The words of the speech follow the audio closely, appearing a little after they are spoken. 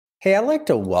Hey, I'd like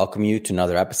to welcome you to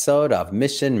another episode of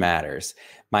Mission Matters.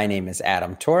 My name is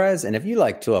Adam Torres, and if you'd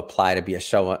like to apply to be a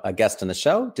guest on the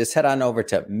show, just head on over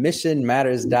to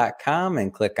missionmatters.com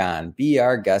and click on Be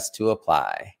Our Guest to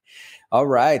apply. All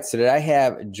right, so today I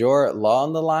have Jor Law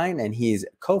on the line, and he's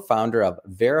co-founder of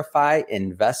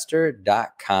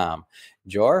verifyinvestor.com.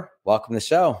 Jor, welcome to the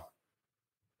show.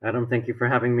 Adam, thank you for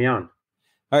having me on.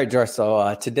 All right, Jor.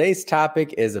 So today's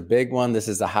topic is a big one. This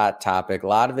is a hot topic. A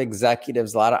lot of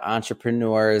executives, a lot of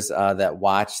entrepreneurs that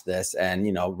watch this,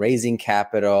 and raising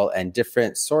capital and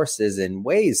different sources and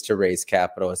ways to raise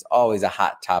capital is always a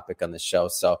hot topic on the show.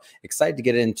 So excited to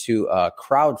get into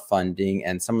crowdfunding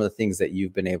and some of the things that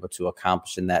you've been able to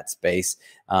accomplish in that space.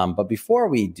 But before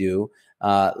we do,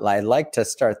 I'd like to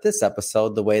start this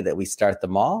episode the way that we start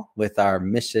them all, with our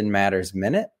Mission Matters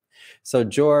Minute. So,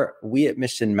 Jor, we at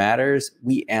Mission Matters,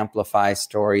 we amplify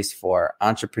stories for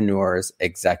entrepreneurs,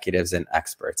 executives, and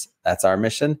experts. That's our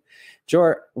mission.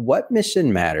 Jor, what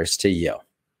mission matters to you?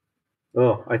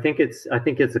 Oh, I think it's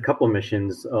a couple of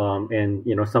missions,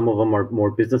 and some of them are more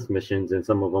business missions, and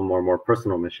some of them are more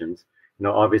personal missions.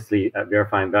 Obviously at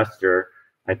Verify Investor,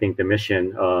 I think the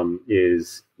mission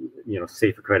is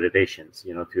safe accreditations.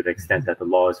 To the extent that the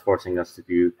law is forcing us to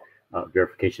do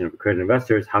verification of accredited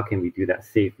investors, how can we do that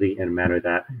safely in a manner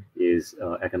that is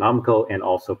economical and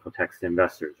also protects the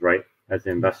investors, right? As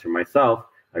an investor myself,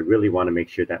 I really want to make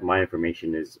sure that my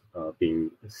information is being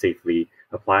safely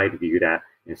applied, viewed at,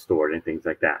 and stored, and things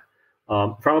like that.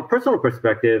 From a personal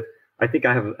perspective, I think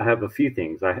I have a few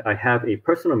things. I have a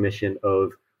personal mission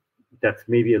that's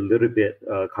maybe a little bit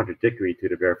contradictory to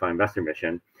the Verify Investor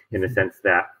mission, in the sense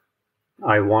that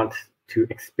I want to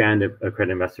expand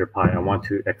accredited investor pie. I want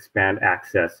to expand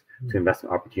access to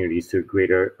investment opportunities to a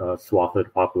greater swath of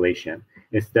the population,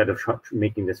 instead of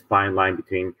making this fine line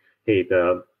between, hey,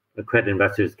 the accredited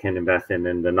investors can invest and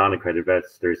then the non-accredited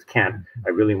investors can't.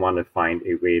 I really want to find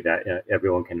a way that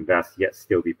everyone can invest yet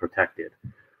still be protected.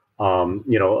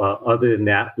 Other than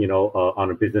that,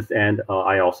 on a business end,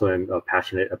 I also am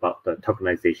passionate about the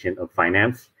tokenization of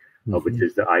finance. Which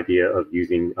is the idea of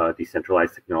using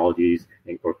decentralized technologies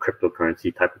or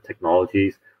cryptocurrency type of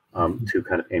technologies to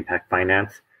kind of impact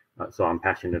finance. So I'm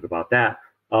passionate about that.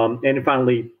 And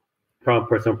finally, from a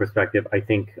personal perspective, I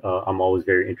think I'm always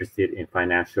very interested in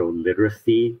financial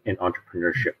literacy and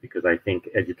entrepreneurship, because I think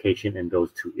education in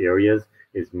those two areas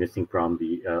is missing from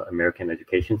the American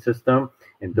education system.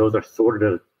 And those are some of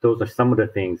the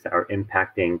things that are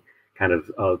impacting kind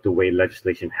of the way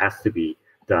legislation has to be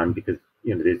done, because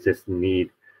there's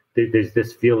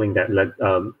this feeling that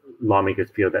lawmakers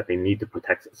feel that they need to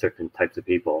protect certain types of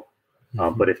people.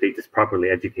 But if they just properly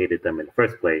educated them in the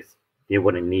first place, they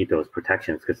wouldn't need those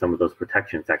protections, because some of those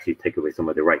protections actually take away some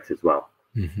of their rights as well.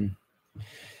 Mm-hmm.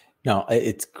 No,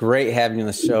 it's great having you on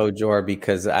the show, Jor,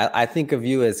 because I think of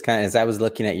you as as I was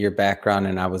looking at your background,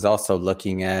 and I was also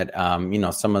looking at,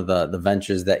 some of the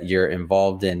ventures that you're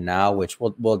involved in now, which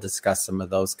we'll discuss some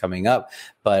of those coming up.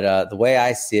 But the way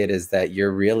I see it is that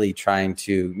you're really trying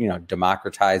to,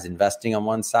 democratize investing on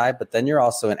one side, but then you're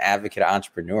also an advocate of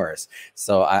entrepreneurs.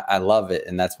 So I love it.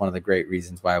 And that's one of the great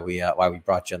reasons why we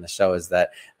brought you on the show, is that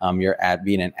you're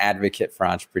being an advocate for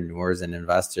entrepreneurs and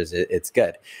investors. It's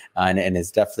good. And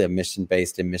it's definitely a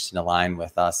mission-based and mission-aligned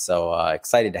with us. So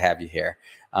excited to have you here.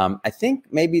 I think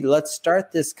maybe let's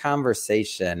start this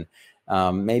conversation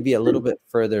maybe a little bit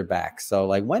further back.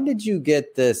 So when did you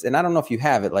get this? And I don't know if you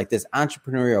have it, this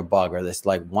entrepreneurial bug, or this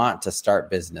want to start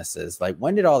businesses.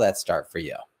 When did all that start for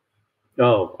you?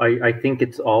 Oh, I think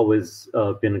it's always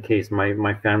been the case.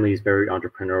 My family is very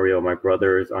entrepreneurial. My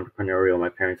brother is entrepreneurial. My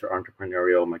parents are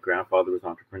entrepreneurial. My grandfather was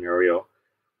entrepreneurial.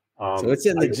 So it's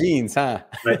in the genes, huh?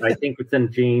 I think it's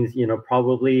in genes.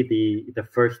 Probably the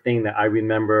first thing that I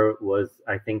remember was,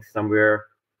 I think somewhere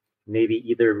maybe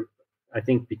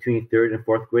between third and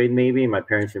fourth grade, maybe my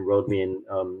parents enrolled me in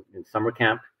summer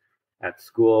camp at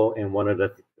school, and one of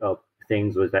the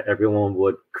things was that everyone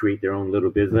would create their own little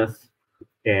business,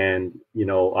 and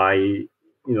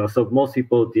so most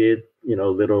people did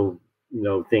little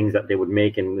things that they would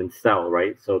make and sell,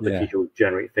 right? So the teacher would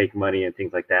generate fake money and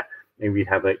things like that, and we'd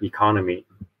have an economy.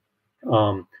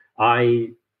 I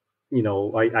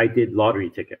did lottery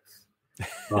tickets.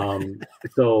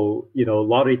 So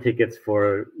lottery tickets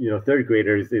for third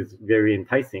graders is very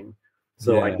enticing.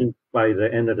 So I think by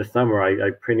the end of the summer,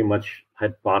 I pretty much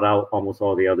had bought out almost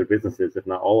all the other businesses, if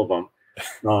not all of them.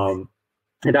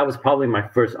 And that was probably my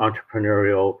first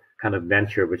entrepreneurial kind of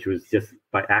venture, which was just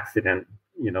by accident,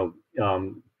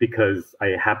 because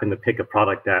I happened to pick a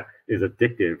product that is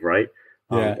addictive, right?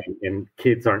 And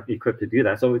kids aren't equipped to do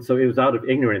that. So it was out of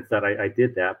ignorance that I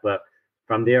did that. But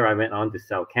from there, I went on to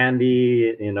sell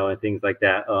candy, and things like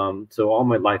that. So all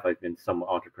my life, I've been somewhat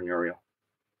entrepreneurial.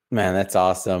 Man, that's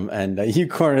awesome. And you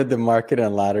cornered the market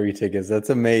on lottery tickets. That's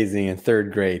amazing in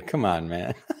third grade. Come on,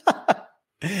 man.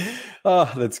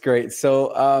 Oh, that's great.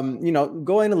 So,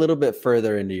 going a little bit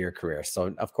further into your career.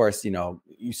 So, of course,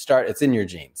 it's in your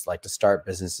genes, like to start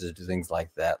businesses, do things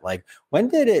like that. Like, when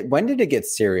did it get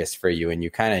serious for you? And you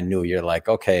kind of knew you're like,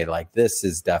 okay, like this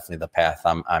is definitely the path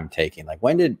I'm taking. Like,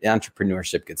 when did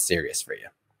entrepreneurship get serious for you?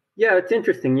 Yeah, it's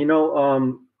interesting.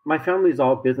 My family's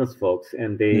all business folks,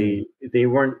 and they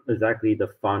weren't exactly the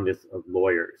fondest of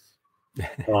lawyers.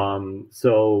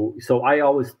 So I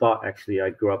always thought actually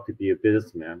I grew up to be a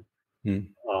businessman,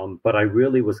 but I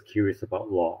really was curious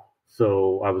about law.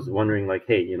 So I was wondering, like,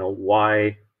 hey,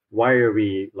 why are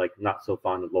we like not so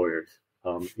fond of lawyers?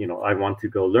 I want to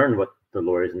go learn what the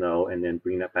lawyers know and then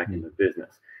bring that back into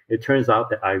business. It turns out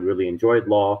that I really enjoyed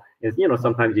law, and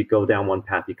sometimes you go down one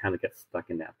path, you kind of get stuck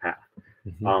in that path.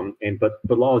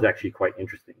 But law is actually quite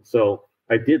interesting. So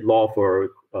I did law for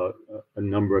a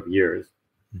number of years.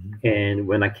 And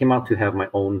when I came out to have my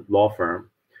own law firm,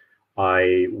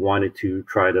 I wanted to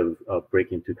try to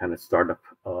break into kind of startup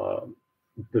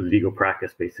the legal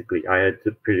practice. Basically, I had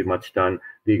pretty much done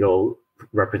legal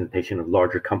representation of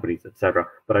larger companies, etc.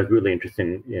 But I was really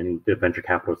interested in the venture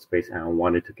capital space, and I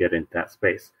wanted to get into that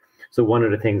space. So one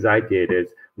of the things I did is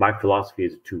my philosophy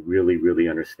is to really, really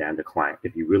understand the client.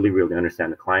 If you really, really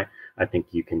understand the client, I think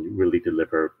you can really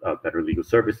deliver better legal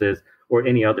services or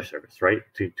any other service, right?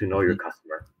 To know your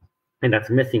customer. And that's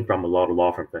missing from a lot of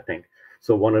law firms, I think.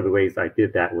 So one of the ways I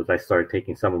did that was I started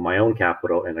taking some of my own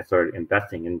capital and I started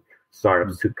investing in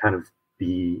startups to kind of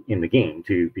be in the game,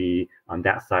 to be on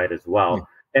that side as well.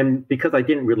 And because I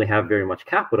didn't really have very much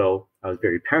capital, I was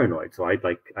very paranoid. So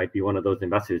I'd be one of those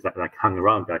investors that like hung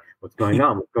around, like, what's going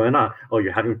on? What's going on? Oh,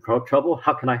 you're having trouble?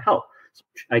 How can I help? So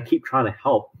I keep trying to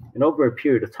help. And over a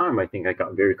period of time, I think I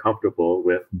got very comfortable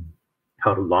with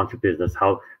how to launch a business,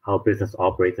 how business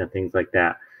operates and things like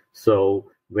that.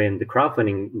 So when the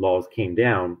crowdfunding laws came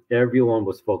down, everyone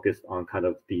was focused on kind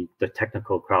of the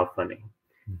technical crowdfunding.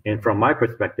 And from my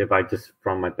perspective,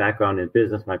 from my background in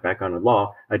business, my background in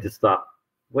law, I just thought,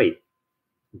 wait,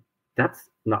 that's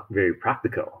not very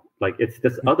practical. Like, it's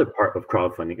this other part of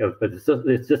crowdfunding.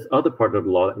 It's just other part of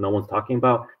the law that no one's talking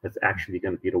about that's actually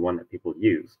going to be the one that people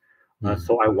use.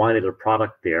 So I wanted a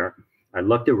product there. I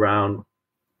looked around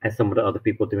at some of the other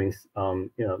people doing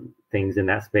things in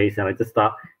that space, and I just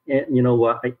thought, you know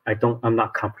what, I'm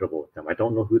not comfortable with them. I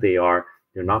don't know who they are.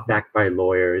 They're not backed by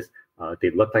lawyers.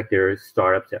 They look like they're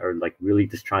startups that are like really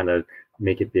just trying to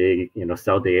make it big,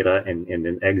 sell data and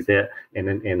then exit.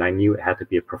 And I knew it had to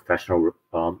be a professional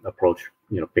approach,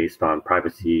 based on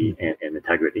privacy and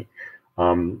integrity.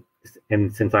 And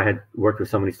since I had worked with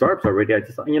so many startups already, I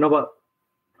just thought, you know what,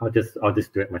 I'll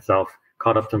just do it myself.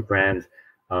 Caught up some friends,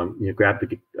 grabbed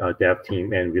the dev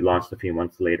team, and we launched a few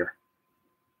months later.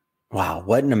 Wow,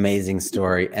 what an amazing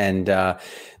story. And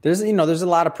there's a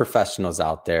lot of professionals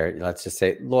out there. Let's just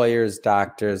say lawyers,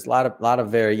 doctors, a lot of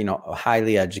very,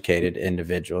 highly educated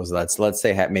individuals. Let's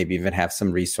say maybe even have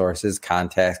some resources,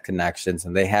 contacts, connections,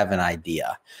 and they have an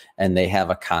idea and they have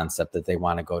a concept that they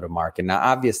want to go to market. Now,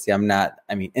 obviously,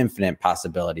 infinite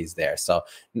possibilities there. So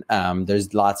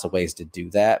there's lots of ways to do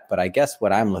that. But I guess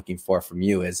what I'm looking for from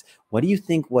you is, what do you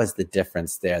think was the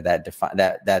difference there,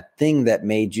 that thing that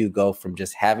made you go from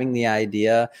just having the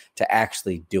idea to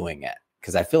actually doing it?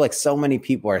 Because I feel like so many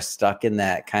people are stuck in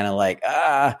that kind of like,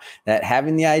 that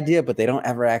having the idea, but they don't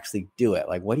ever actually do it.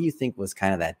 Like, what do you think was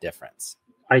kind of that difference?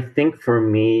 I think for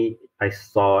me, I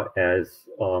saw it as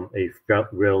a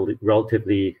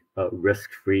relatively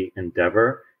risk-free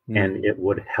endeavor, and it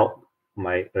would help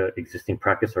my existing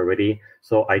practice already.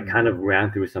 So I kind of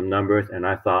ran through some numbers, and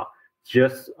I thought,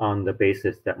 just on the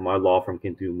basis that my law firm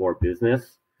can do more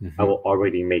business, I will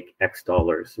already make X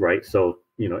dollars, right? So,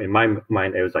 in my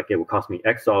mind, it was like, it will cost me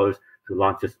X dollars to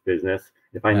launch this business.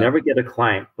 If I never get a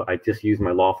client, but I just use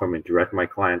my law firm and direct my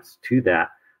clients to that,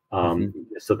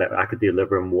 so that I could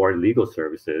deliver more legal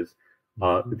services,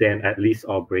 then at least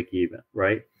I'll break even,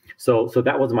 right? So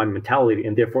that was my mentality,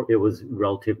 and therefore it was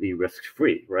relatively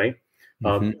risk-free, right?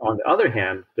 On the other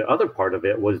hand, the other part of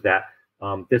it was that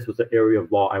this was an area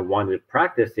of law I wanted to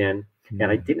practice in, and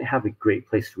I didn't have a great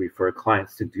place to refer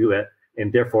clients to do it.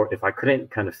 And therefore, if I couldn't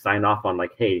kind of sign off on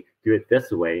like, hey, do it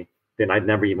this way, then I'd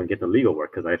never even get the legal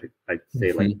work, because I'd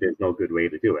say like, there's no good way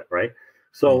to do it, right?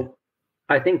 So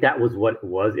I think that was what it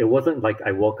was. It wasn't like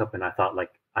I woke up and I thought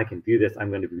like, I can do this, I'm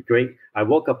going to be great. I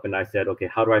woke up and I said, okay,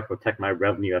 how do I protect my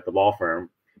revenue at the law firm?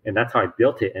 And that's how I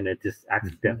built it. And it just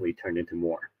accidentally turned into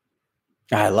more.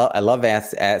 I love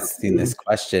asking this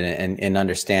question and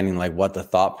understanding like what the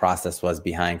thought process was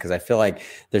behind, because I feel like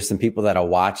there's some people that'll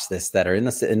watch this that are in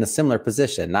a similar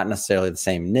position, not necessarily the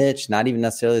same niche, not even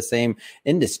necessarily the same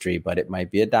industry, but it might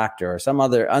be a doctor or some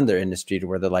other industry to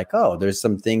where they're like, oh, there's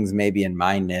some things maybe in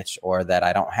my niche or that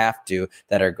I don't have to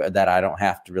that I don't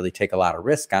have to really take a lot of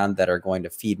risk on that are going to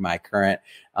feed my current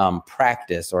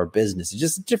practice or business. It's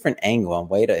just a different angle and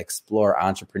way to explore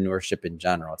entrepreneurship in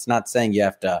general. It's not saying you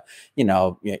have to,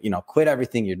 quit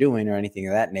everything you're doing or anything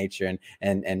of that nature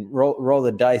and roll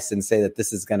the dice and say that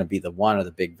this is going to be the one or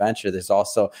the big venture. There's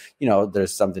also,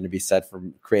 there's something to be said for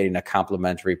creating a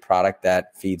complementary product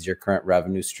that feeds your current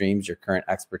revenue streams, your current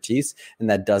expertise, and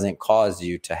that doesn't cause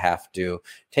you to have to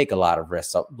take a lot of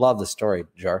risks. So love the story,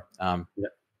 Jor.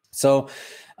 So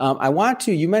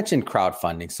you mentioned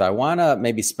crowdfunding. So I want to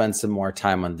maybe spend some more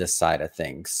time on this side of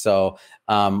things. So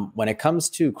when it comes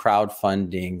to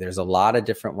crowdfunding, there's a lot of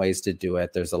different ways to do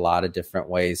it. There's a lot of different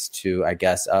ways to,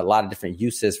 a lot of different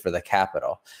uses for the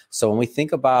capital. So when we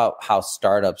think about how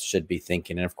startups should be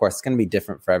thinking, and of course, it's going to be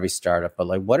different for every startup, but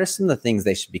like, what are some of the things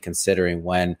they should be considering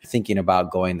when thinking about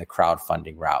going the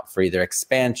crowdfunding route for either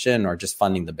expansion or just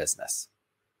funding the business?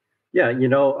 Yeah,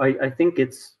 I think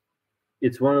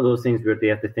it's one of those things where they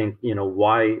have to think,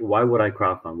 why would I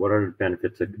crowdfund? What are the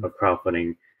benefits of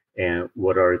crowdfunding and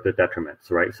what are the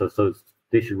detriments, right? So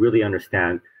they should really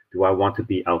understand, do I want to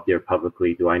be out there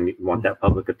publicly? Do I want that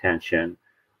public attention?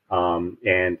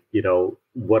 And,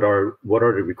 what are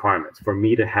the requirements for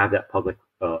me to have that public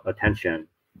attention?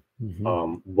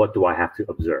 What do I have to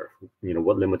observe?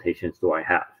 What limitations do I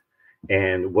have?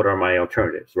 And what are my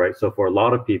alternatives, right? So for a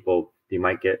lot of people, they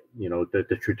might get,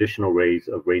 the traditional ways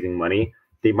of raising money.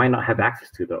 They might not have access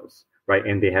to those, right?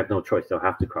 And they have no choice. They'll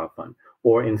have to crowdfund.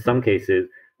 Or in some cases,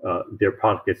 their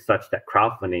product is such that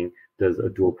crowdfunding does a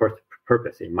dual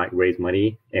purpose. It might raise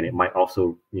money and it might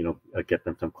also, get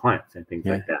them some clients and things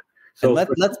like that. So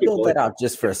let's build that out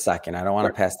just for a second. I don't want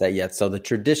to pass that yet. So the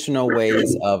traditional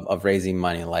ways of raising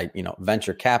money, like,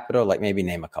 venture capital, like maybe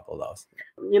name a couple of those.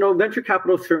 Venture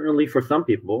capital certainly for some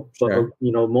people, but Sure.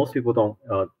 Most people don't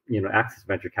access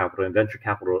venture capital, and venture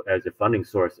capital as a funding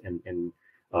source in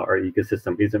our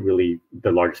ecosystem isn't really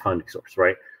the largest funding source,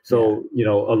 right? So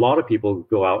a lot of people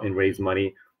go out and raise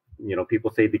money. People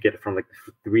say they get it from like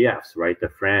the 3 Fs, right? The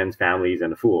friends, families,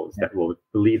 and the fools that will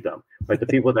believe them, right? The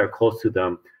people that are close to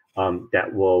them.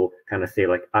 That will kind of say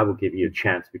like, I will give you a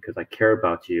chance because I care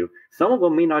about you. Some of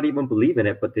them may not even believe in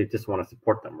it, but they just want to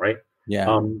support them, right?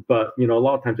 Yeah. But a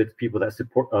lot of times it's people that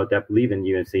support, that believe in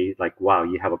you and say like, wow,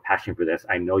 you have a passion for this.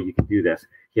 I know you can do this.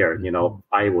 Here,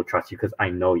 I will trust you because I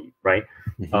know you, right?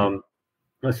 So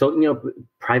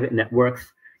private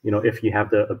networks. If you have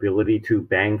the ability to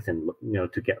banks and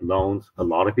to get loans, a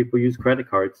lot of people use credit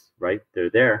cards, right?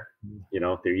 They're there.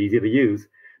 They're easy to use.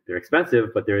 They're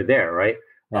expensive, but they're there, right?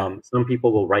 Some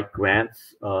people will write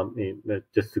grants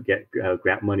just to get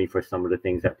grant money for some of the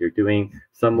things that they're doing.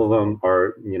 Some of them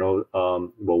are,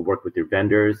 will work with their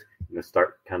vendors,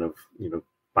 start kind of,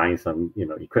 buying some,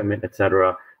 equipment,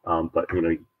 etc. But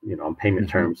on payment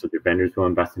terms, so their vendors will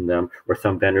invest in them. Or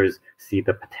some vendors see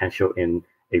the potential in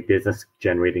a business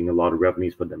generating a lot of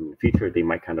revenues for them in the future. They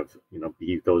might kind of,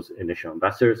 be those initial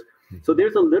investors. So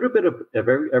there's a little bit of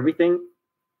everything,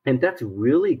 and that's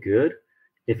really good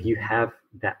if you have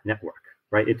that network,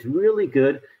 right? It's really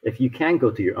good if you can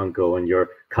go to your uncle and your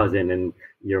cousin and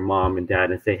your mom and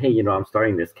dad and say, hey, I'm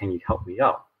starting this. Can you help me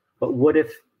out? But what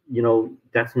if,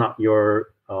 that's not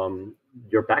your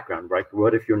background, right?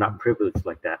 What if you're not privileged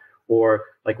like that? Or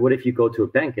like, what if you go to a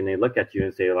bank and they look at you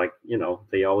and say like,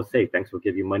 they always say, banks will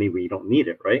give you money when you don't need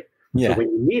it, right? Yeah. So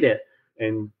when you need it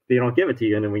and they don't give it to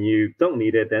you, and then when you don't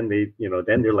need it, then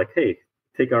then they're like, hey,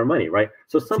 take our money, right?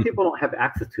 So some people don't have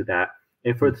access to that.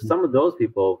 And for some of those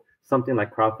people, something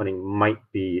like crowdfunding might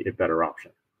be a better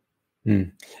option.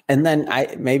 And then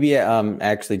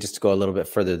actually just to go a little bit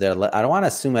further there, I don't want to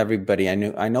assume everybody, I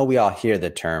know we all hear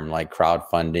the term like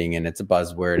crowdfunding and it's a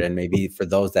buzzword, and maybe for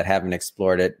those that haven't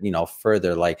explored it,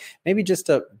 further, like maybe just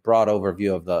a broad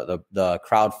overview of the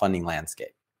crowdfunding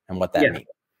landscape and what that means.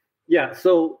 Yeah.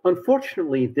 So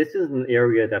unfortunately, this is an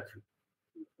area that's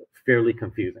fairly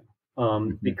confusing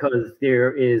because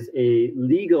there is a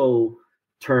legal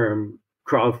term,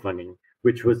 crowdfunding,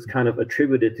 which was kind of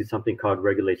attributed to something called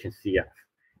Regulation CF.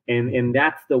 And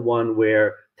that's the one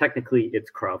where technically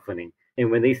it's crowdfunding. And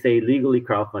when they say legally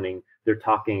crowdfunding, they're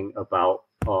talking about,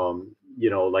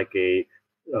 like a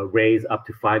raise up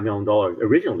to $5 million.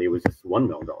 Originally, it was just $1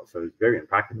 million, so it's very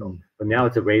impractical. But now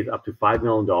it's a raise up to $5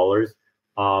 million.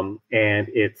 And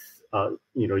it's,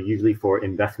 usually for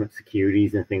investment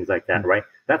securities and things like that, right?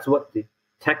 That's what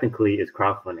technically is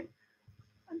crowdfunding.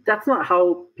 that's not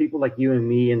how people like you and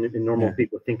me and normal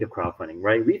people think of crowdfunding,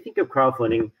 right? We think of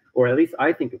crowdfunding, or at least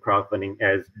I think of crowdfunding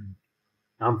as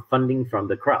funding from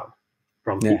the crowd,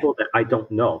 from people that I don't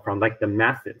know, from like the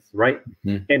masses, right?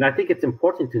 And I think it's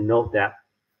important to note that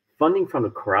funding from the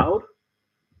crowd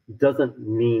doesn't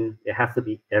mean it has to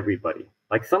be everybody.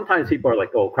 Like sometimes people are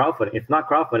like, oh, crowdfunding, it's not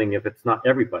crowdfunding if it's not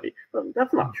everybody. But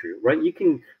that's not true, right? You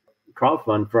can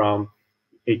crowdfund from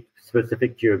a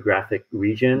specific geographic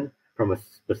region, from a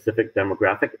specific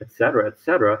demographic, et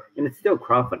cetera, and it's still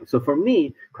crowdfunding. So for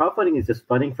me, crowdfunding is just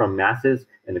funding from masses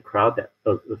and the crowd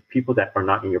of people that are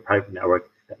not in your private network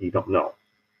that you don't know.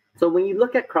 So when you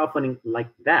look at crowdfunding like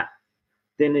that,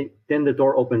 then the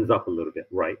door opens up a little bit,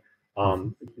 right?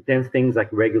 Then things like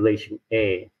Regulation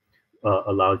A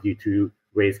allows you to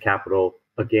raise capital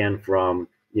again from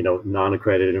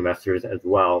non-accredited investors as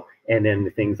well. And then the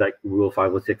things like Rule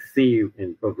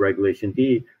 506C of Regulation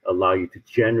D allow you to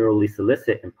generally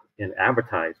solicit and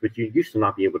advertise, which you used to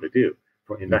not be able to do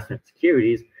for investment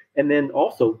securities. And then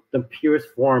also the purest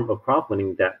form of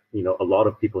crowdfunding that a lot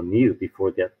of people knew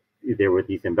before that there were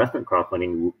these investment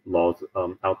crowdfunding laws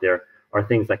out there are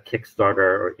things like Kickstarter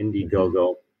or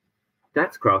Indiegogo.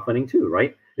 That's crowdfunding too,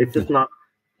 right? It's just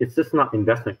not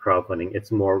investment crowdfunding.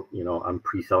 It's more, I'm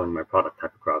pre-selling my product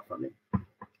type of crowdfunding.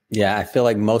 Yeah, I feel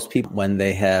like most people, when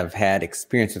they have had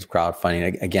experience with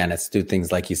crowdfunding, again, it's through things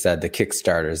like you said, the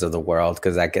Kickstarters of the world,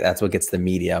 because that's what gets the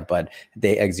media. But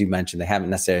they, as you mentioned, they haven't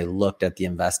necessarily looked at the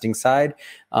investing side.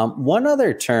 One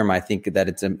other term I think that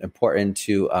it's important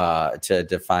to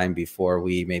define before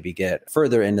we maybe get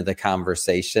further into the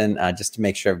conversation, just to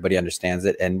make sure everybody understands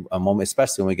it. And a moment,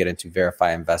 especially when we get into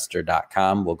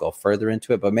verifyinvestor.com, we'll go further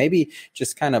into it. But maybe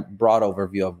just kind of broad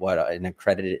overview of what an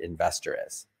accredited investor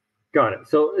is. Got it.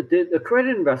 So the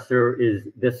accredited investor is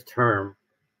this term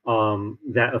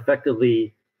that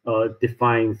effectively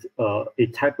defines a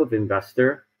type of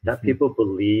investor that people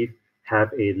believe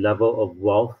have a level of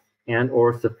wealth and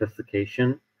or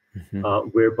sophistication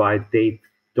whereby they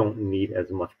don't need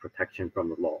as much protection from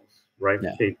the laws, right?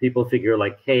 People figure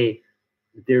like, hey,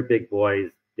 they're big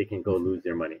boys, they can go lose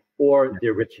their money, or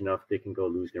they're rich enough, they can go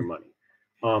lose their money.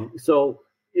 So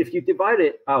if you divide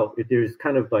it out, there's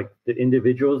kind of like the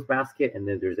individual's basket and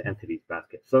then there's the entity's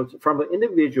basket. So from an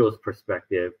individual's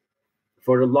perspective,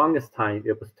 for the longest time,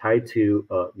 it was tied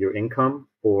to your income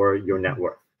or your net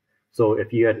worth. So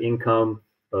if you had income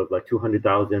of like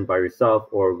 $200,000 by yourself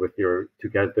or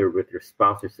together with your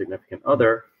spouse or significant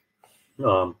other,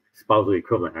 spousal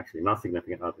equivalent, actually, not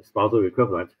significant other, spousal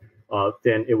equivalent,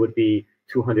 then it would be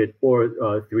 200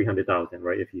 or 300,000,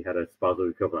 right? If you had a spousal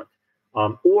equivalent.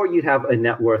 Or you have a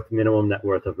minimum net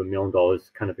worth of $1 million,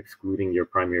 kind of excluding your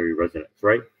primary residence,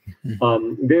 right?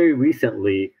 Very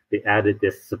recently, they added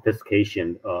this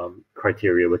sophistication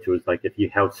criteria, which was like if you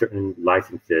held certain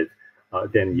licenses,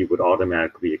 then you would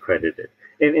automatically be accredited.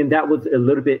 And that was a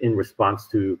little bit in response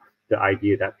to the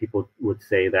idea that people would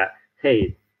say that,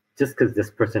 hey, just because this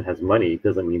person has money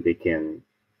doesn't mean they can,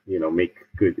 make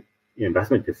good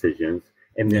investment decisions.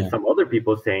 And then some other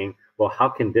people saying, well, how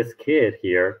can this kid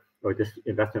here or this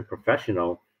investment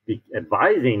professional be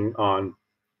advising on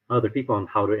other people on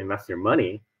how to invest their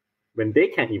money when they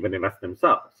can't even invest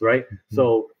themselves, right?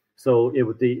 So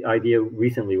the idea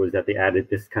recently was that they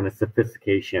added this kind of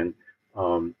sophistication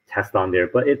test on there,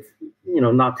 but it's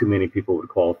not too many people would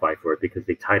qualify for it because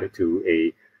they tied it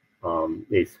to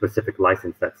a specific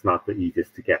license that's not the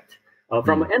easiest to get.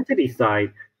 From an entity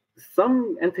side,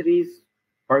 some entities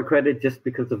are accredited just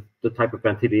because of the type of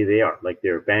entity they are, like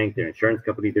their bank, their insurance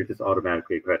company, they're just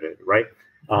automatically accredited, right?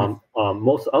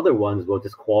 Most other ones will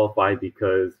just qualify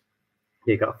because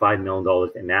they got $5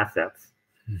 million in assets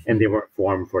and they weren't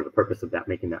formed for the purpose of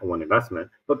making that one investment,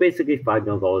 but basically $5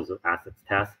 million of assets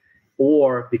test,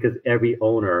 or because every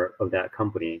owner of that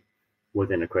company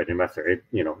was an accredited investor.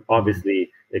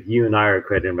 Obviously, if you and I are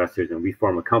accredited investors and we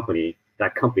form a company,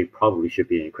 that company probably should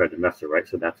be an accredited investor, right?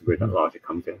 So that's where that logic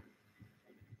comes in.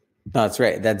 No, that's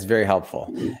right. That's very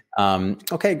helpful.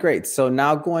 Okay, great. So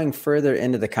now going further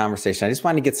into the conversation, I just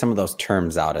want to get some of those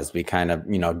terms out as we kind of,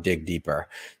 dig deeper.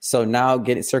 So now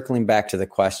circling back to the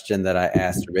question that I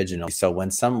asked originally. So when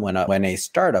a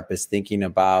startup is thinking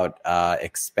about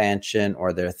expansion,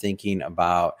 or they're thinking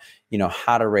about,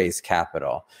 how to raise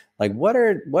capital, like what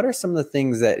are some of the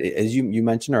things that, as you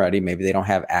mentioned already, maybe they don't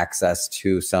have access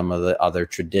to some of the other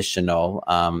traditional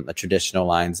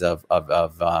lines of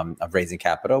raising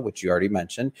capital, which you already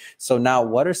mentioned. So now,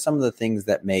 what are some of the things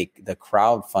that make the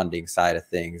crowdfunding side of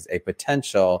things a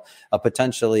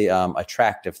potentially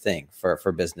attractive thing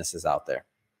for businesses out there?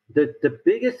 The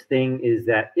biggest thing is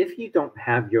that if you don't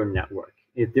have your network,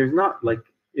 if there's not like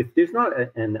if there's not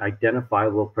an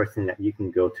identifiable person that you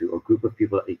can go to, or group of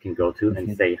people that you can go to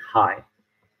and say, hi,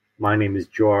 my name is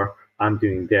Jor, I'm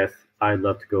doing this, I'd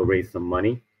love to go raise some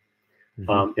money.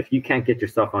 If you can't get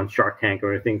yourself on Shark Tank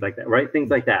or things like that, right? Things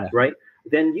like that, right?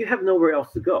 Then you have nowhere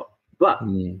else to go. But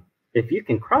if you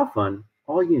can crowdfund,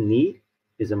 all you need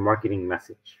is a marketing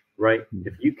message, right?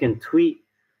 If you can tweet,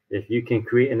 if you can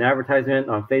create an advertisement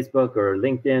on Facebook or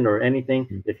LinkedIn or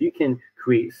anything, if you can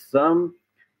create some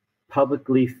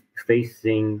publicly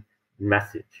facing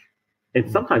message, and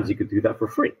sometimes you could do that for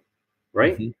free,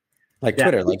 right? Like that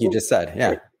Twitter, people, like you just said,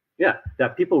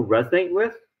 that people resonate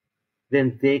with,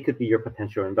 then they could be your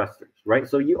potential investors, right?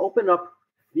 So you open up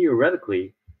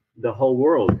theoretically the whole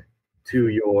world to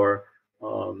your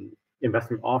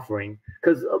investment offering,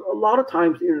 because a lot of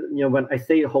times, when I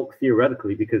say whole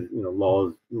theoretically, because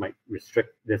laws might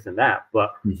restrict this and that,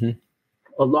 but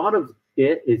a lot of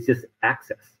it is just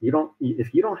access.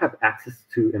 If you don't have access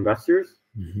to investors,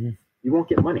 you won't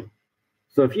get money.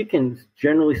 So if you can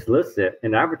generally solicit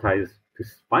and advertise to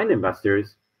find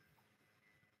investors,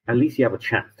 at least you have a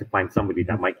chance to find somebody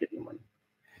that might give you money.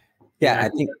 Yeah, I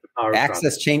think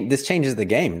access this changes the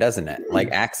game, doesn't it? Like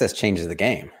access changes the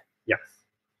game. Yes.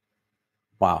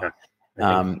 Wow.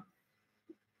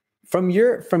 From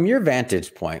your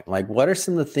vantage point, like what are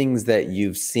some of the things that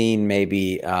you've seen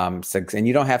maybe, and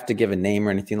you don't have to give a name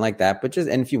or anything like that, but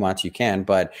and if you want, you can,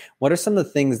 but what are some of the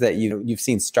things that you've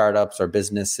seen startups or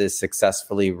businesses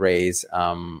successfully raise,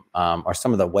 or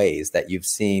some of the ways that you've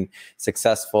seen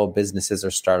successful businesses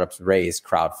or startups raise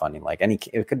crowdfunding? Like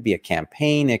it could be a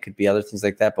campaign, it could be other things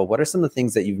like that, but what are some of the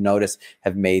things that you've noticed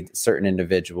have made certain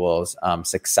individuals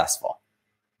successful?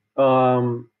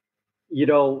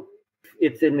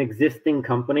 It's an existing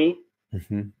company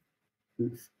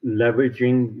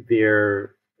leveraging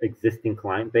their existing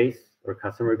client base or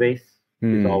customer base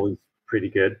is always pretty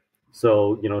good.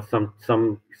 So,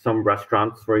 some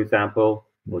restaurants, for example,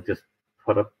 will just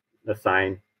put up a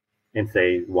sign and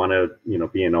say, want to,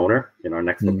 be an owner in our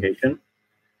next location.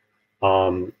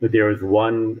 There is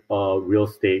one real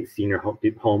estate senior home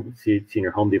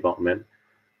development,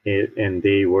 and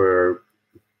they were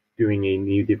doing a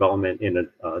new development in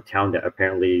a town that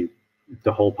apparently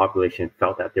the whole population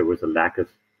felt that there was a lack of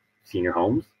senior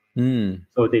homes.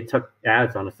 So they took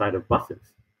ads on the side of buses.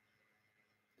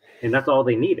 And that's all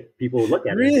they needed. People would look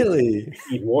at it. Really?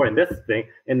 Need more in this thing.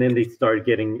 And then they started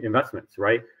getting investments,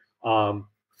 right?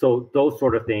 So those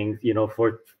sort of things,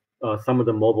 for some of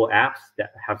the mobile apps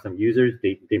that have some users,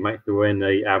 they might throw in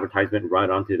an advertisement right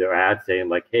onto their ad saying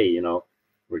like, hey,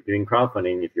 we're doing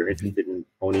crowdfunding. If you're interested in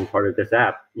owning part of this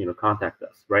app, contact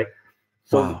us, right?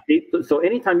 So, so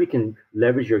anytime you can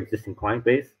leverage your existing client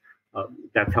base,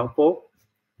 that's helpful.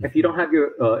 If you don't have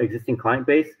your existing client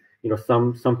base,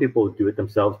 some people do it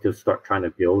themselves to start trying to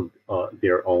build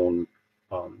their own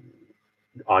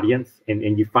audience,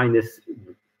 and you find this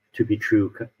to be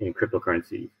true in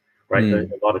cryptocurrencies, right?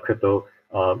 A lot of crypto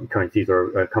currencies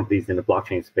or companies in the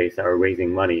blockchain space that are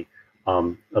raising money.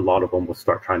 A lot of them will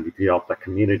start trying to develop that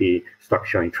community, start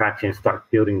showing traction, start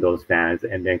building those fans,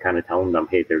 and then kind of telling them,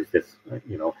 hey, there's this,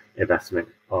 investment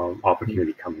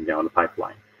opportunity coming down the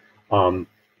pipeline.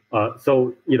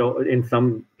 So, and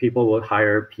some people will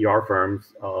hire PR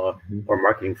firms or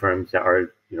marketing firms that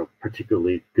are,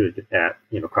 particularly good at,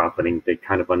 crowdfunding. They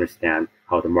kind of understand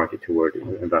how to market toward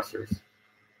investors.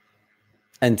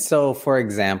 And so, for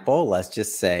example, let's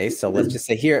just say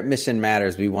here at Mission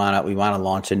Matters, we want to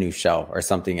launch a new show or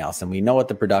something else. And we know what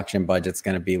the production budget's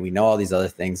going to be. We know all these other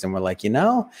things. And we're like,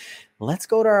 let's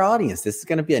go to our audience. This is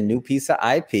going to be a new piece of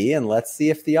IP. And let's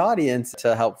see if the audience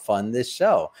to help fund this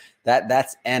show.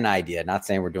 That's an idea. Not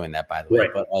saying we're doing that, by the way,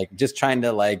 but like just trying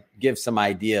to give some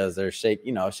ideas or shake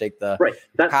the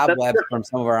cobwebs from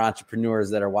some of our entrepreneurs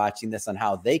that are watching this on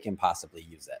how they can possibly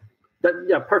use it.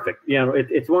 Perfect.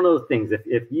 It's one of those things.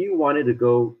 If you wanted to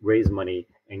go raise money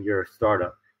and you're a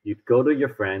startup, you'd go to your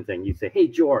friends and you say, hey,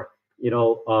 Jor,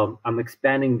 I'm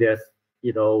expanding this,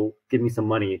 give me some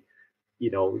money,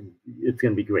 it's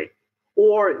going to be great.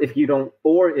 Or if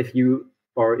you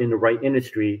are in the right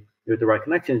industry with the right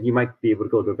connections, you might be able to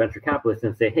go to a venture capitalist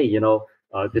and say, hey,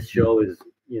 this show is,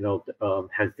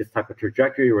 has this type of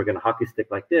trajectory. We're going to hockey stick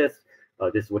like this.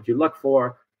 This is what you look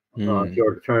for.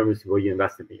 Your terms, will you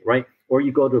invest in me, right? Or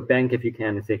you go to a bank if you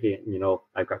can and say, hey,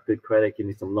 I've got good credit, give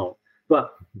me some loan.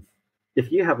 But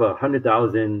if you have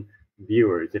 100,000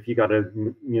 viewers, if you got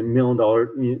 $1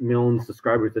 million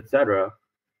subscribers, etc.,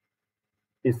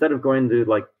 instead of going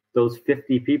to those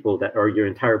 50 people that are your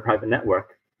entire private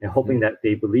network and hoping that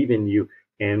they believe in you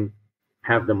and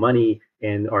have the money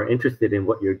and are interested in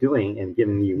what you're doing and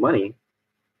giving you money,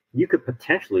 you could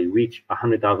potentially reach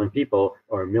 100,000 people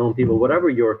or 1 million people, whatever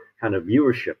your kind of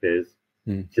viewership is,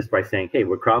 just by saying, hey,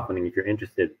 we're crowdfunding. If you're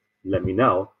interested, let me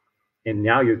know. And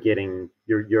now you're getting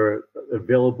your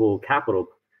available capital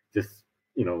just,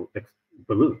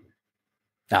 balloon.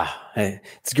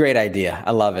 It's a great idea.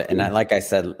 I love it. And like I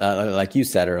said, like you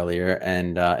said earlier,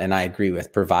 and I agree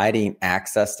with, providing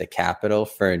access to capital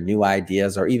for new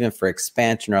ideas or even for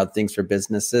expansion or other things for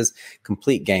businesses,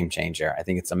 complete game changer. I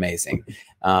think it's amazing.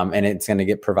 And it's going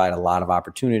to provide a lot of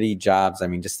opportunity, jobs. I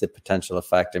mean, just the potential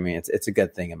effect. I mean, it's a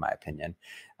good thing in my opinion.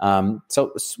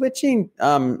 So switching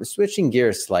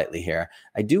gears slightly here,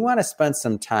 I do want to spend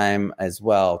some time as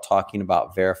well talking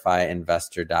about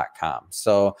verifyinvestor.com.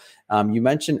 So you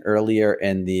mentioned earlier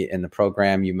in the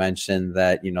program, you mentioned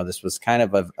that, this was kind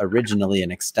of originally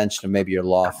an extension of maybe your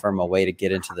law firm, a way to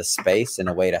get into the space and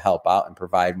a way to help out and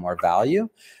provide more value.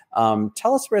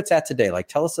 Tell us where it's at today. Like,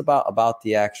 tell us about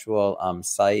the actual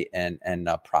site and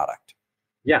product.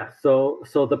 Yeah, so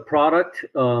the product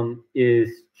is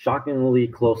shockingly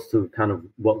close to kind of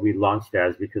what we launched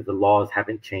as, because the laws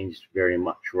haven't changed very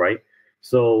much, right?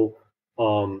 So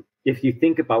if you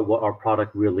think about what our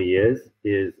product really is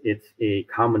it's a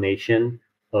combination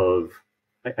of,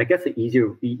 I guess the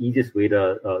easiest way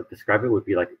to describe it would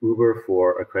be like Uber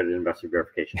for accredited investor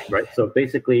verification, right? So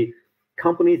basically,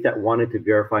 companies that wanted to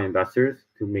verify investors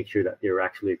to make sure that they were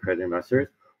actually accredited investors,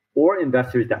 or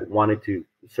investors that wanted to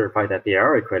certify that they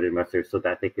are accredited investors so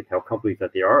that they could tell companies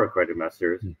that they are accredited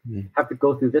investors, have to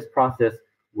go through this process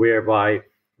whereby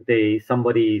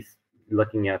somebody's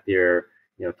looking at their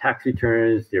tax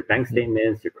returns, their bank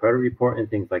statements, their credit report, and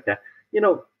things like that. I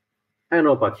don't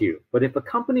know about you, but if a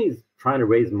company is trying to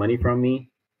raise money from me,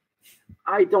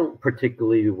 I don't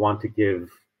particularly want to give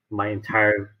my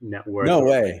entire net worth. No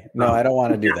way. No, I don't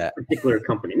want to do that. Particular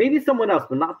company, maybe someone else,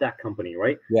 but not that company,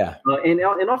 right? Yeah.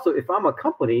 And also, if I'm a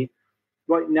company,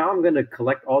 right now I'm going to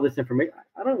collect all this information.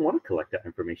 I don't want to collect that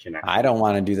information. Actually. I don't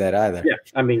want to do that either. Yeah.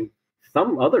 I mean,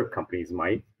 some other companies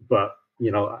might, but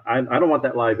I don't want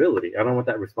that liability. I don't want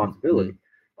that responsibility,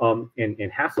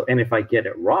 and hassle. And if I get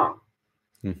it wrong,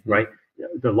 right,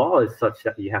 the law is such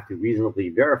that you have to reasonably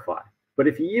verify. But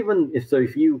if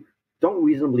you don't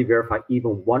reasonably verify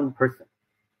even one person,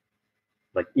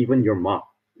 like even your mom,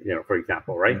 for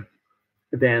example, right,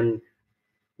 then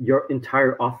your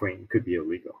entire offering could be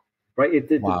illegal, right?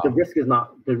 The risk is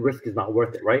not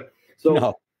worth it, right?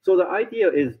 So the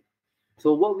idea is,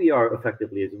 so what we are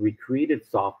effectively is we created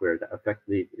software that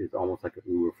effectively is almost like an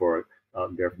Uber for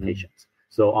verifications.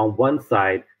 So on one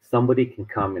side, somebody can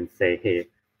come and say, hey,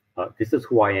 this is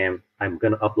who I am. I'm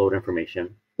going to upload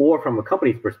information. Or from a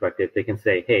company's perspective, they can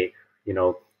say, hey,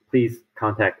 please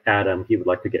contact Adam. He would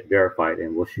like to get verified,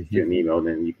 and we'll shoot you an email. And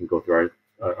then you can go through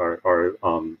our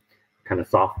kind of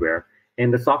software.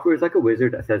 And the software is like a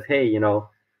wizard that says, hey,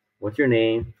 what's your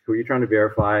name? Who are you trying to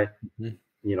verify?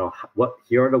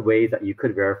 Here are the ways that you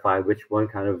could verify. Which one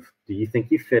kind of do you think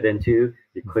you fit into?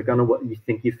 You click on what you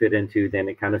think you fit into. Then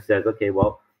it kind of says, okay,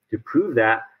 well, to prove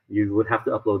that, you would have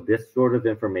to upload this sort of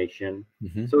information.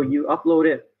 So you upload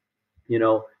it,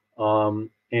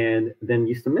 and then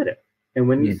you submit it. And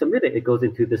when you submit it, it goes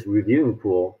into this reviewing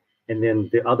pool. And then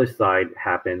the other side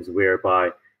happens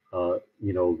whereby,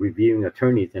 reviewing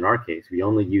attorneys, in our case, we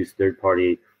only use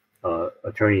third-party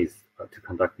attorneys to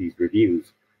conduct these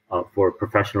reviews for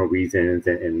professional reasons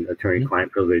and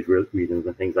attorney-client privilege reasons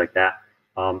and things like that.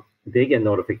 They get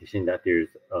notification that there's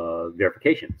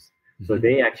verifications. So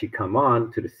they actually come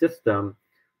on to the system,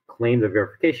 claim the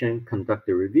verification, conduct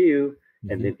the review,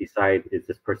 and then decide, is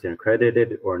this person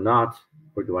accredited or not,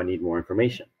 or do I need more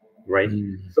information, right?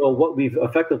 So what we've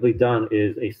effectively done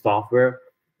is a software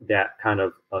that kind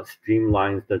of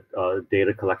streamlines the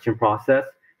data collection process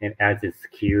and adds in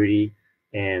security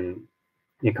and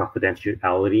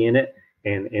confidentiality in it.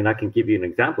 And I can give you an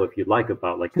example if you'd like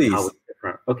about like how it's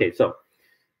different. Okay, so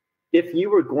if you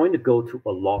were going to go to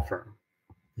a law firm,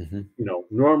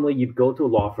 normally you'd go to a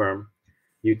law firm,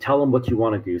 you tell them what you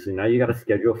want to do. So now you got to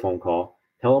schedule a phone call,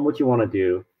 tell them what you want to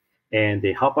do, and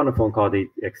they hop on a phone call. They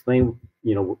explain,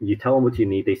 you tell them what you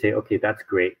need. They say, okay, that's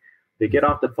great. They get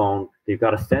off the phone. They've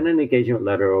got to send an engagement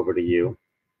letter over to you,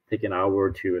 take an hour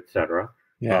or two, etc.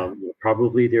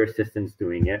 Probably their assistant's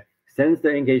doing it. Sends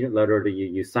the engagement letter to you.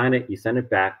 You sign it. You send it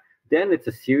back. Then it's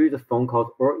a series of phone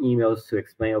calls or emails to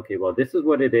explain, okay, well, this is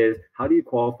what it is. How do you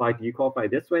qualify? Do you qualify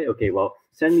this way? Okay, well,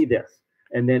 send me this.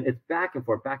 And then it's back and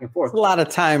forth, back and forth. It's a lot of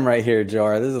time right here,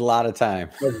 Jor. This is a lot of time.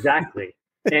 Exactly.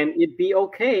 And it'd be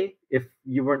okay if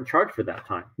you weren't charged for that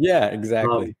time. Yeah,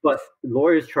 exactly. But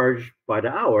lawyers charge by the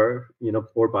hour,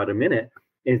 or by the minute.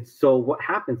 And so what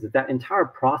happens is that entire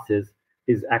process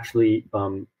is actually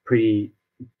pretty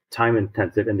time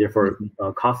intensive and therefore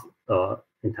cost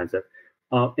intensive.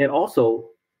 And also,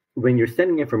 when you're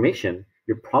sending information,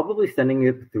 you're probably sending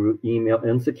it through email,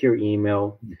 insecure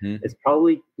email. It's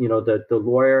probably, the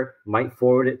lawyer might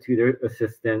forward it to their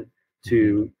assistant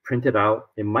to print it out.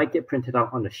 It might get printed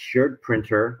out on a shared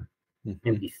printer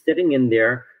and be sitting in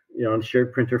there, on a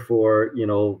shared printer for,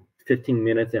 15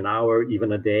 minutes, an hour,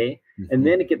 even a day. And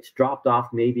then it gets dropped off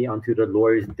maybe onto the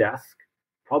lawyer's desk,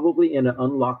 probably in an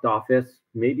unlocked office,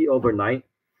 maybe overnight.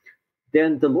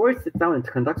 Then the lawyer sits down and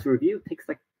conducts a review. It takes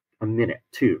like a minute,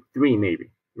 2, 3,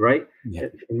 maybe, right? Yeah.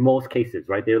 In most cases,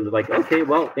 right? They're like, okay,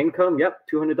 well, income, yep,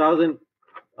 200,000.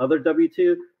 Other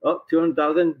W-2,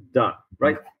 200,000, done,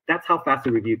 right? That's how fast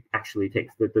the review actually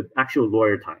takes, the actual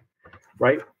lawyer time,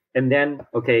 right? And then,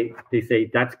 okay, they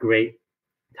say, that's great.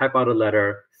 Type out a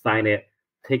letter, sign it,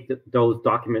 take those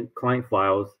document client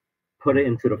files, put it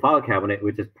into the file cabinet,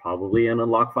 which is probably an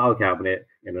unlocked file cabinet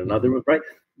in another room, right?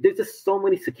 There's just so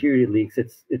many security leaks.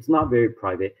 It's not very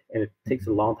private, and it takes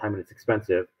a long time, and it's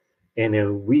expensive.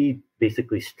 And we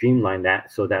basically streamline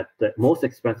that so that the most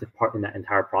expensive part in that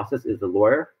entire process is the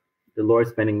lawyer. The lawyer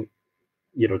spending,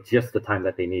 just the time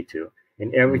that they need to.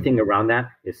 And everything around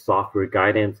that is software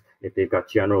guidance. If they've got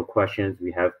general questions,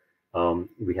 we have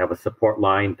a support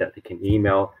line that they can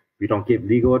email. We don't give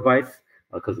legal advice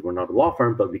because we're not a law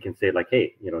firm, but we can say like,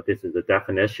 hey, this is the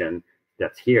definition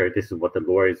that's here. This is what the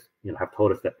lawyers, have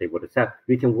told us that they would accept.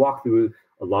 We can walk through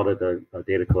a lot of the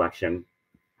data collection.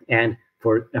 And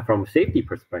from a safety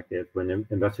perspective, when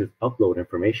investors upload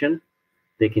information,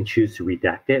 they can choose to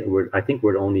redact it. I think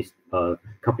we're the only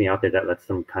company out there that lets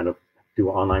them kind of do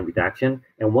online redaction.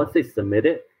 And once they submit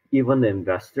it, even the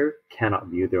investor cannot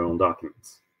view their own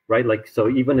documents, right? Like, so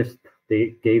even if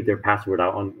they gave their password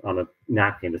out on a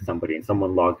napkin to somebody and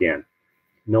someone logged in,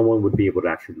 no one would be able to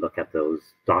actually look at those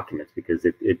documents because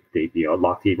they'd be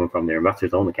locked even from their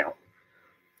investor's own account.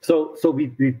 So we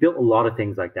built a lot of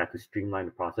things like that to streamline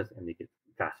the process and make it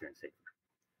faster and safer.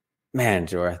 Man,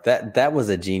 Jor, that was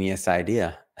a genius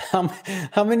idea.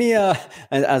 How many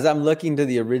as I'm looking to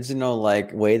the original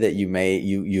way that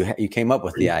you came up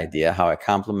with the idea, how it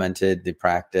complemented the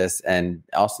practice and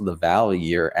also the value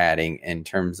you're adding in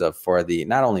terms of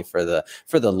not only for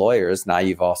the lawyers. Now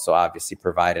you've also obviously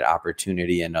provided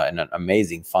opportunity and an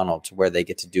amazing funnel to where they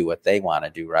get to do what they want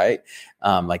to do, right?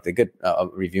 Like the good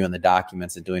reviewing the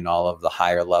documents and doing all of the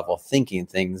higher level thinking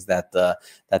things that the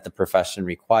profession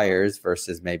requires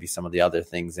versus maybe some of the other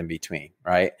things in between,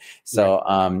 right? So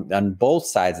on both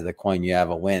sides of the coin, you have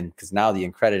a win because now the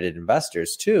accredited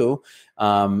investors too,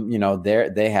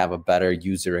 they have a better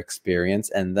user experience,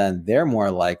 and then they're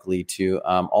more likely to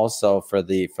also for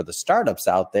the startups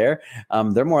out there,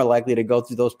 they're more likely to go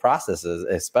through those processes,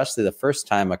 especially the first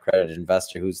time accredited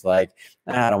investor who's like,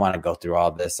 I don't want to go through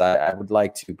all this. I would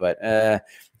like to, but I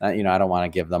don't want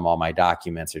to give them all my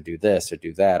documents or do this or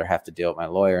do that or have to deal with my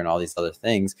lawyer and all these other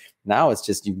things. Now it's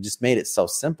just, you've just made it so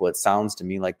simple. It sounds to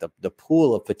me like the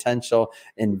pool of potential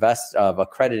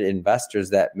accredited investors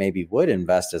that maybe would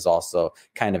invest is also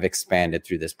kind of expanded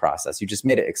through this process. You just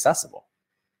made it accessible.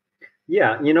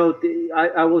 Yeah.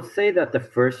 I will say that the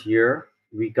first year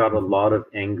we got a lot of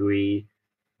angry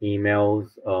emails.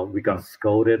 We got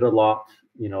scolded a lot.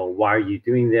 Why are you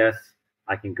doing this?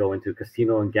 I can go into a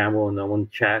casino and gamble and no one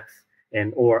checks.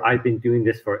 Or I've been doing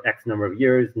this for X number of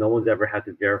years. No one's ever had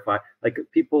to verify.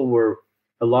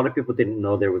 A lot of people didn't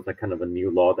know there was kind of a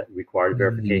new law that required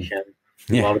verification.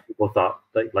 Yeah. A lot of people thought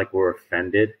like we're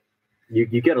offended. You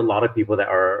get a lot of people that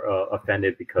are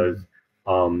offended because,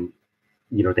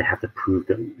 they have to prove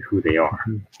who they are.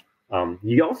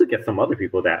 You also get some other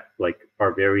people that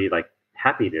are very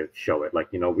happy to show it.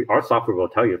 Our software will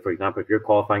tell you, for example, if you're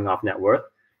qualifying off net worth,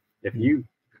 if you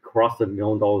cross the $1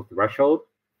 million threshold,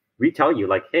 we tell you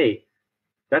hey,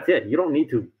 that's it. You don't need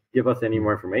to give us any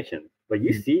more information. But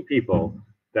you see people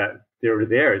that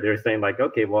they're saying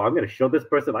okay, well, I'm going to show this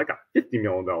person I got $50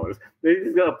 million. They're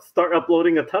just going to start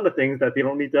uploading a ton of things that they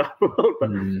don't need to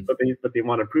upload, but they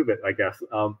want to prove it, I guess.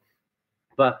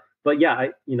 But yeah,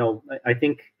 I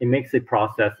think it makes the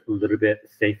process a little bit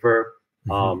safer.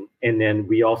 And then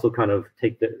we also kind of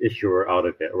take the issuer out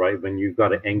of it, right? When you've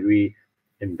got an angry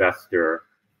investor,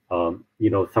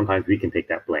 sometimes we can take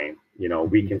that blame.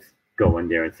 We can go in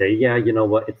there and say, yeah, you know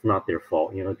what? It's not their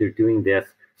fault. They're doing this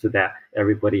so that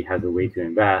everybody has a way to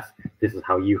invest. This is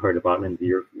how you heard about it and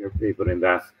you're able to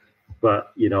invest.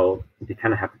 But, they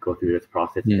kind of have to go through this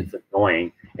process. It's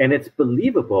annoying. And it's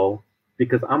believable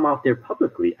because I'm out there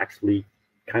publicly actually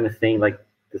kind of saying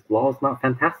this law is not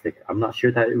fantastic. I'm not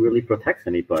sure that it really protects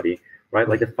anybody, right?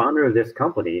 The founder of this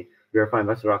company,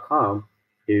 verifyinvestor.com,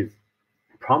 is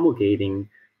promulgating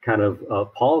kind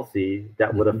of policy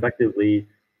that would effectively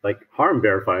like harm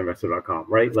verifyinvestor.com,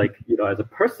 right? Like, as a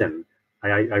person, I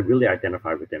really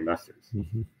identify with the investors.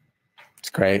 It's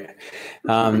great.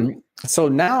 So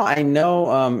now I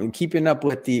know, keeping up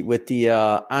with the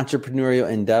entrepreneurial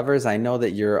endeavors, I know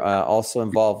that you're also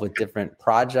involved with different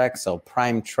projects. So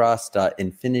Prime Trust,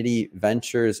 Infinity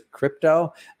Ventures,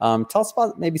 crypto. Tell us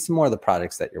about maybe some more of the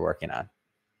projects that you're working on.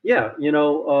 Yeah,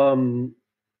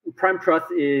 Prime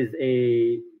Trust is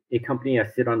a company I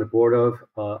sit on the board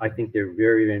of. I think they're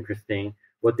very, very interesting.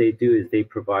 What they do is they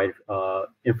provide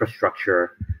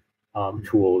infrastructure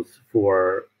tools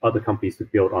for other companies to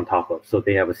build on top of. So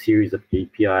they have a series of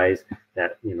APIs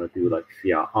that do like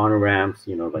fiat on ramps,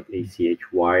 like ACH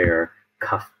wire,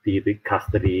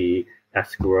 custody,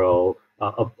 escrow,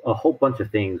 a whole bunch of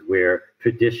things where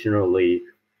traditionally,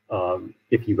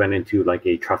 if you went into like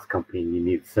a trust company and you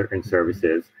need certain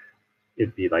services,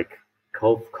 it'd be like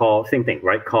call, same thing,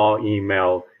 right? Call,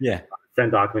 email,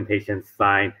 send documentation,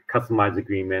 sign, customize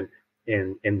agreement,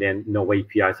 and then no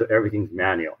API. So everything's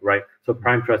manual, right? So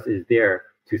Prime Trust is there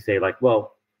to say like,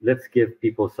 well, let's give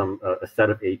people a set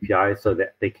of APIs so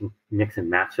that they can mix and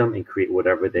match them and create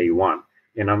whatever they want.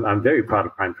 And I'm very proud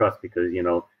of Prime Trust because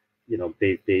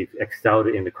they've excelled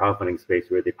in the crowdfunding space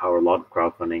where they power a lot of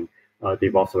crowdfunding.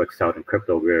 They've also excelled in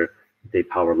crypto where they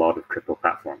power a lot of crypto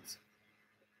platforms.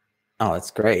 Oh,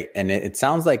 that's great. And it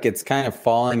sounds like it's kind of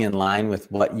falling in line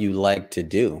with what you like to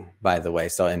do, by the way.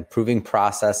 So improving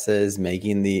processes,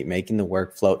 making the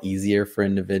workflow easier for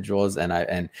individuals.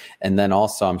 And then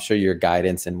also I'm sure your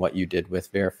guidance and what you did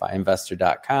with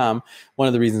verifyinvestor.com, one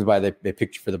of the reasons why they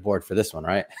picked you for the board for this one,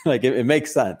 right? Like it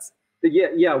makes sense.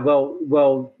 Yeah.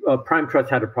 Well, Prime Trust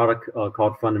had a product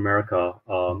called Fund America,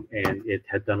 and it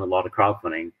had done a lot of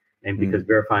crowdfunding. And because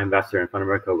Verify Investor and Fund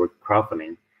America were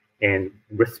crowdfunding, and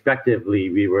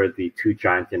respectively, we were the two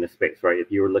giants in the space, right?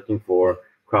 If you were looking for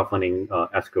crowdfunding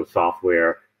escrow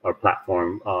software or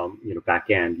platform, back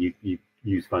end, you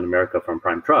use Fund America from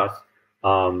Prime Trust,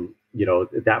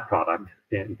 that product.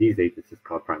 And these days, this is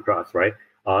called Prime Trust, right?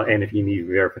 And if you need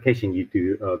verification, you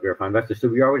do Verify Investor. So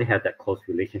we already had that close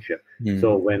relationship.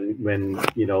 So when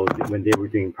they were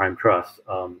doing Prime Trust,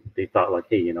 they thought like,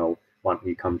 hey, why don't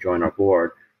you come join our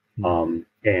board?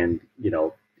 And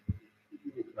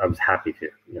I was happy to,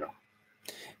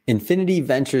 Infinity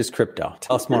Ventures Crypto.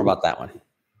 Tell us more about that one.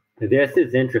 This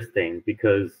is interesting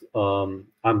because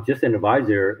I'm just an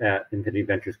advisor at Infinity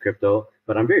Ventures Crypto,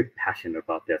 but I'm very passionate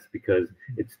about this because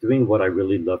it's doing what I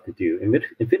really love to do.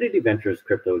 Infinity Ventures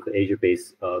Crypto is an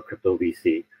Asia-based crypto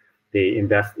VC. They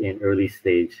invest in early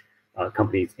stage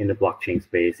companies in the blockchain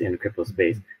space, in the crypto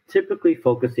space, typically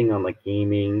focusing on like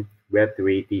gaming,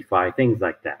 Web3, DeFi, things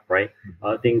like that, right?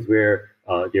 Things where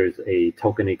there's a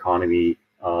token economy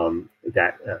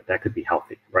that could be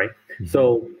healthy, right?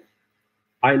 So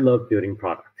I love building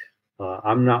product.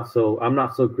 I'm not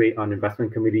so great on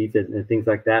investment committees and things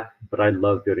like that, but I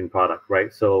love building product,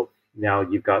 right? So now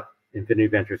you've got Infinity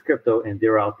Ventures Crypto, and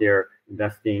they're out there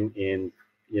investing in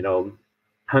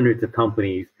hundreds of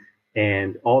companies,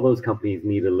 and all those companies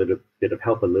need a little bit of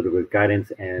help, a little bit of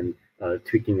guidance, and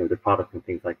tweaking of the product and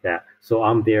things like that. So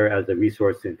I'm there as a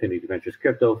resource to Infinity Ventures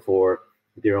Crypto for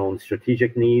their own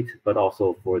strategic needs, but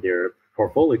also for their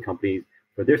portfolio companies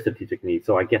for their strategic needs.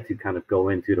 So I get to kind of go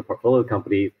into the portfolio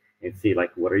companies and see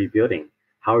like, what are you building?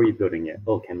 How are you building it?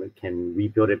 Oh, can we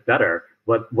build it better?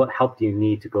 What help do you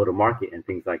need to go to market and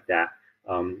things like that?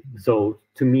 So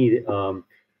to me,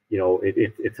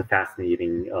 it's a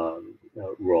fascinating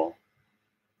role.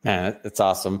 Yeah, that's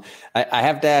awesome. I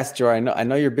have to ask, Jor, I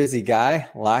know you're a busy guy,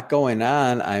 a lot going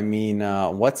on. I mean,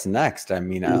 what's next? I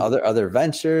mean, other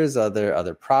ventures,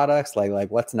 other products, like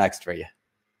what's next for you?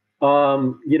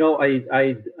 I'm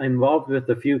involved with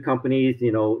a few companies,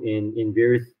 in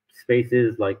various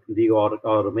spaces like legal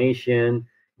automation,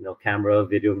 camera,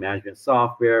 video management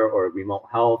software, or remote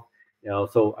health.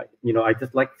 So I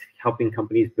just like helping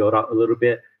companies build out a little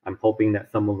bit. I'm hoping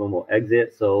that some of them will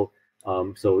exit, so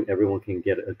everyone can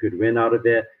get a good win out of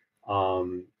it.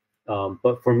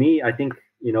 But for me, I think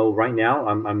right now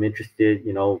I'm interested,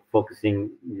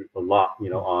 focusing a lot,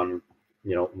 on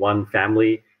one,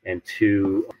 family, and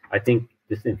two, I think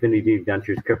this Infinity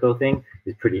Ventures crypto thing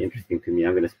is pretty interesting to me.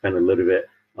 I'm going to spend a little bit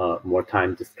more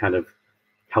time just kind of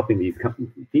helping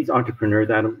these entrepreneurs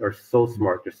that are so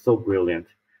smart. They're so brilliant.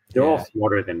 They're all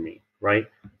smarter than me, right?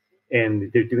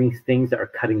 And they're doing things that are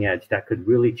cutting edge that could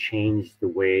really change the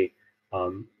way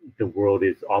the world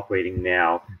is operating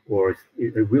now, or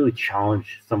it really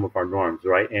challenge some of our norms,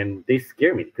 right? And they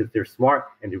scare me because they're smart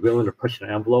and they're willing to push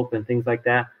an envelope and things like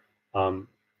that.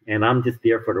 And I'm just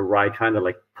there for the ride, trying to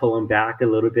like pull them back a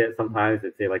little bit sometimes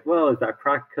and say like, well, is that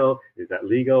practical? Is that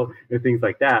legal? And things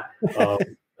like that.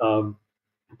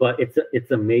 But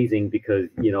it's amazing because,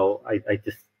 I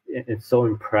just am so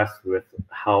impressed with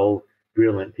how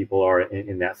brilliant people are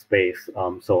in that space.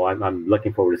 So I'm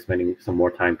looking forward to spending some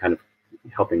more time kind of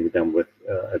helping them with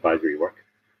advisory work.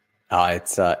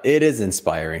 It is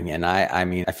inspiring. And I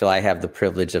mean, I feel I have the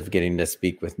privilege of getting to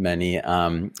speak with many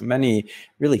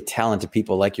really talented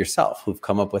people like yourself who've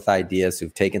come up with ideas,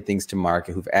 who've taken things to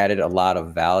market, who've added a lot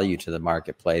of value to the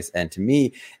marketplace. And to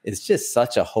me, it's just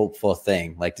such a hopeful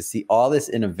thing, like to see all this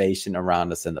innovation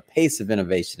around us and the pace of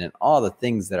innovation and all the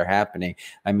things that are happening.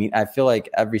 I mean, I feel like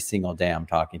every single day I'm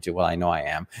talking to, well, I know I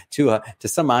am, to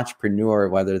some entrepreneur,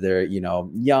 whether they're,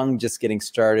 young, just getting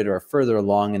started or further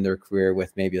along in their career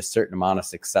with maybe a certain amount of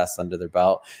success under their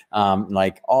belt,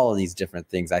 like all of these different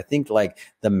things. I think like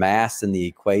the mass and the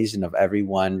equation of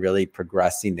everyone really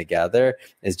progressing together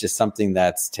is just something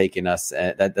that's taken us,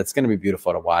 that's going to be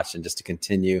beautiful to watch, and just to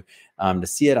continue to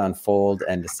see it unfold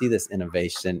and to see this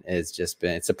innovation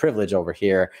it's a privilege over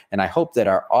here. And I hope that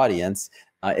our audience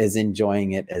is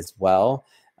enjoying it as well.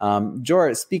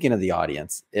 Jor, speaking of the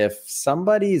audience, if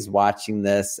somebody's watching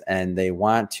this and they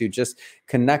want to just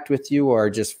connect with you or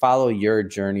just follow your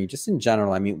journey, just in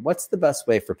general, I mean, what's the best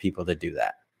way for people to do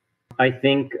that? I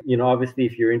think, obviously,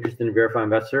 if you're interested in Verify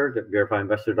Investor,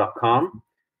 verifyinvestor.com,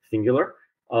 singular.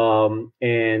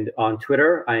 And on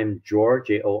Twitter, I'm Jor,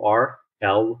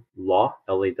 J-O-R-L Law,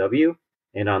 L-A-W.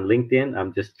 And on LinkedIn,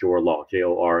 I'm just Jor Law,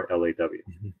 J-O-R-L-A-W.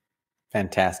 Mm-hmm.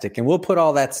 Fantastic. And we'll put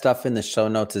all that stuff in the show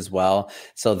notes as well,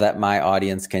 so that my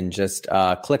audience can just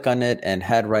click on it and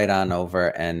head right on over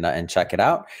and check it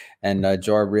out. And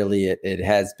Jor, really, it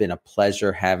has been a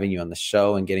pleasure having you on the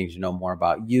show and getting to know more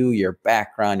about you, your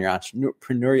background, your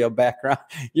entrepreneurial background.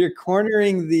 You're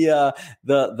cornering the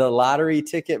lottery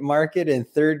ticket market in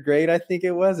third grade, I think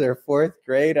it was, or fourth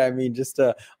grade. I mean, just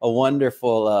a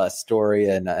wonderful story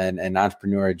and an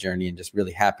entrepreneur journey, and just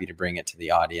really happy to bring it to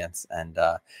the audience. And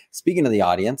speaking of the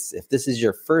audience, if this is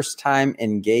your first time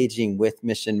engaging with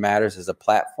Mission Matters as a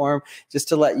platform, just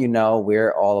to let you know,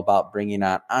 we're all about bringing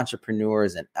on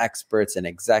entrepreneurs and experts and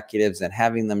executives and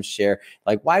having them share,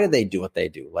 like, why do they do what they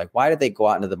do? Like, why do they go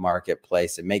out into the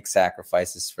marketplace and make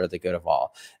sacrifices for the good of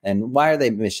all? And why are they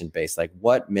mission-based? Like,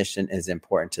 what mission is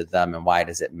important to them and why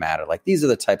does it matter? Like, these are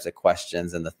the types of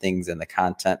questions and the things and the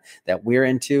content that we're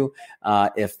into.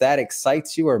 If that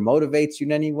excites you or motivates you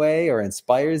in any way or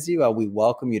inspires you, we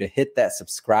welcome you to hit that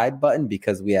subscribe button,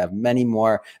 because we have many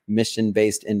more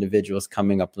mission-based individuals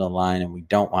coming up the line, and we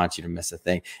don't want you to miss a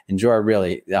thing. And Jor,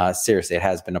 really, seriously, it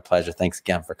has been a pleasure. Thanks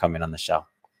again for coming on the show.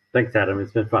 Thanks, Adam.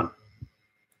 It's been fun.